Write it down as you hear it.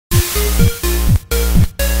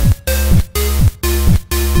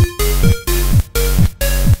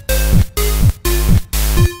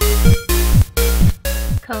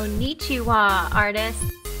Konnichiwa, artists.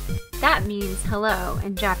 That means hello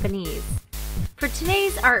in Japanese. For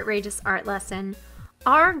today's Artrageous art lesson,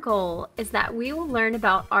 our goal is that we will learn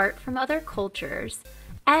about art from other cultures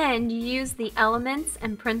and use the elements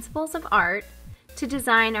and principles of art to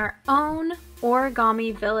design our own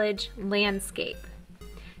origami village landscape.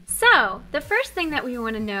 So, the first thing that we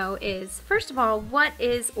want to know is, first of all, what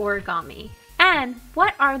is origami? And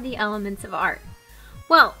what are the elements of art?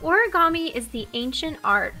 Well, origami is the ancient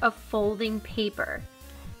art of folding paper.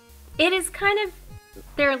 It is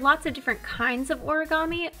there are lots of different kinds of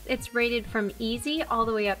origami. It's rated from easy all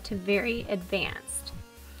the way up to very advanced.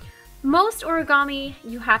 Most origami,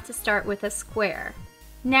 you have to start with a square.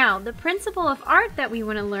 Now, the principle of art that we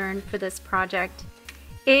want to learn for this project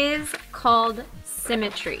is called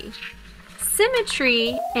symmetry.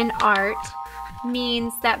 Symmetry in art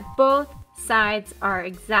means that both sides are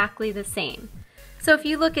exactly the same. So if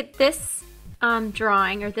you look at this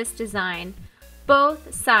drawing or this design,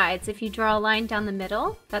 both sides, if you draw a line down the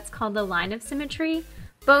middle, that's called the line of symmetry,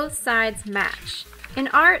 both sides match. In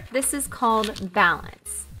art, this is called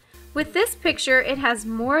balance. With this picture, it has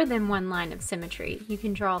more than one line of symmetry. You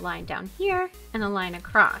can draw a line down here and a line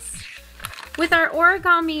across. With our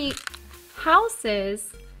origami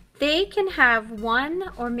houses, they can have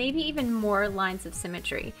one or maybe even more lines of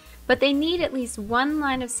symmetry, but they need at least one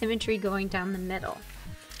line of symmetry going down the middle.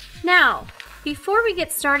 Now, before we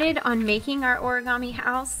get started on making our origami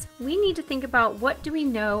house, we need to think about what do we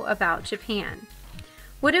know about Japan.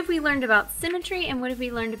 What have we learned about symmetry and what have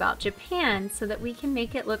we learned about Japan so that we can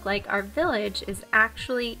make it look like our village is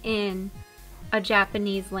actually in a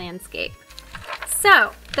Japanese landscape.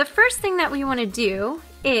 So, the first thing that we want to do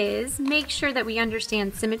is make sure that we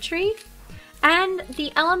understand symmetry, and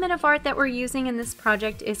the element of art that we're using in this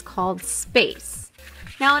project is called space.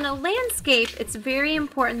 Now in a landscape, it's very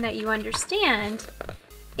important that you understand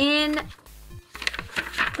in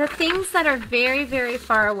the things that are very, very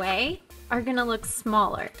far away are going to look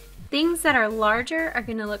smaller. Things that are larger are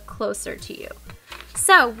going to look closer to you.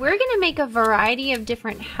 So we're going to make a variety of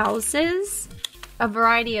different houses, a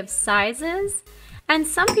variety of sizes, and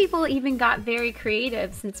some people even got very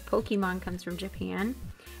creative since Pokemon comes from Japan.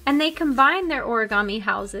 And they combine their origami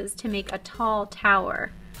houses to make a tall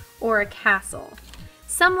tower or a castle.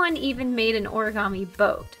 Someone even made an origami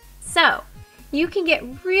boat. So, you can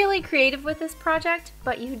get really creative with this project,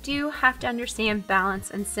 but you do have to understand balance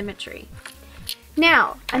and symmetry.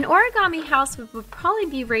 Now, an origami house would probably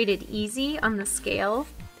be rated easy on the scale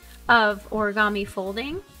of origami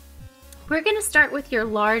folding. We're going to start with your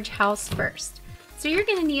large house first. So you're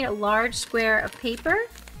going to need a large square of paper.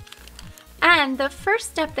 And the first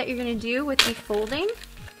step that you're going to do with the folding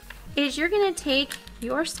is you're going to take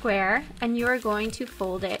your square and you're going to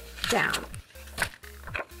fold it down.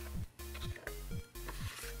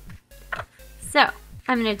 So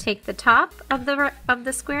I'm going to take the top of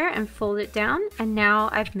the square and fold it down, and now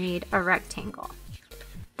I've made a rectangle.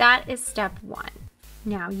 That is step one.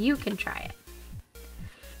 Now you can try it.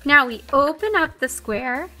 Now we open up the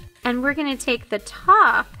square and we're going to take the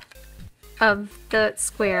top of the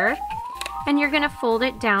square and you're going to fold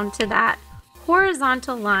it down to that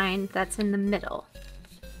horizontal line that's in the middle.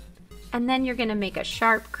 And then you're going to make a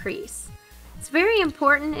sharp crease. It's very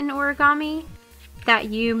important in origami that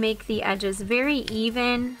you make the edges very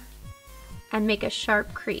even and make a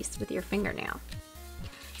sharp crease with your fingernail.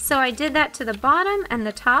 So I did that to the bottom and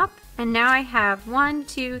the top, and now I have 1,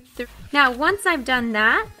 2, 3. Now once I've done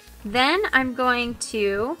that, then I'm going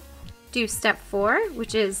to do step 4,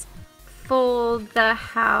 which is fold the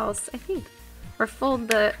house, or fold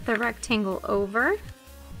the rectangle over.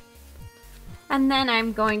 And then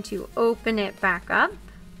I'm going to open it back up.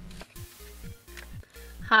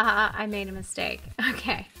 Haha, I made a mistake.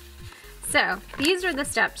 Okay, so these are the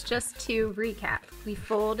steps just to recap. We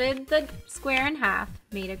folded the square in half,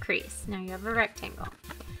 made a crease. Now you have a rectangle.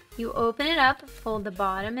 You open it up, fold the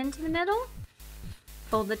bottom into the middle,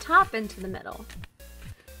 fold the top into the middle.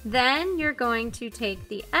 Then you're going to take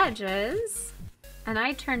the edges, and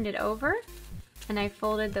I turned it over, and I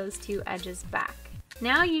folded those two edges back.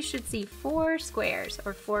 Now you should see 4 squares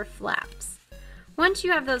or 4 flaps. Once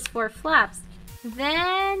you have those 4 flaps,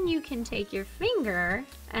 then you can take your finger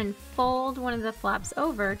and fold one of the flaps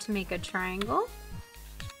over to make a triangle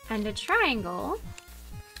and a triangle.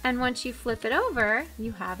 And once you flip it over,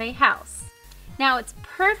 you have a house. Now it's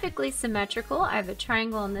perfectly symmetrical. I have a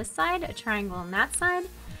triangle on this side, a triangle on that side,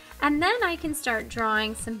 and then I can start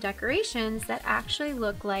drawing some decorations that actually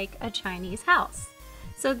look like a Chinese house.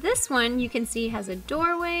 So this one you can see has a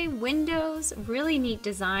doorway, windows, really neat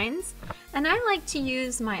designs. And I like to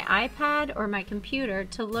use my iPad or my computer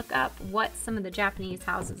to look up what some of the Japanese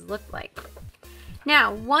houses look like.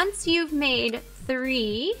 Now, once you've made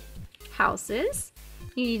 3 houses,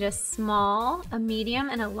 you need a small, a medium,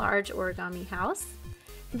 and a large origami house.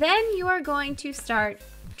 Then you are going to start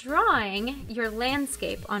drawing your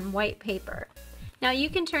landscape on white paper. Now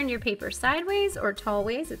you can turn your paper sideways or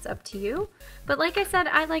tallways, it's up to you. But like I said,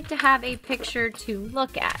 I like to have a picture to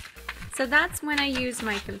look at. So that's when I use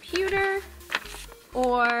my computer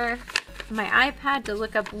or my iPad to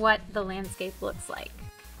look up what the landscape looks like.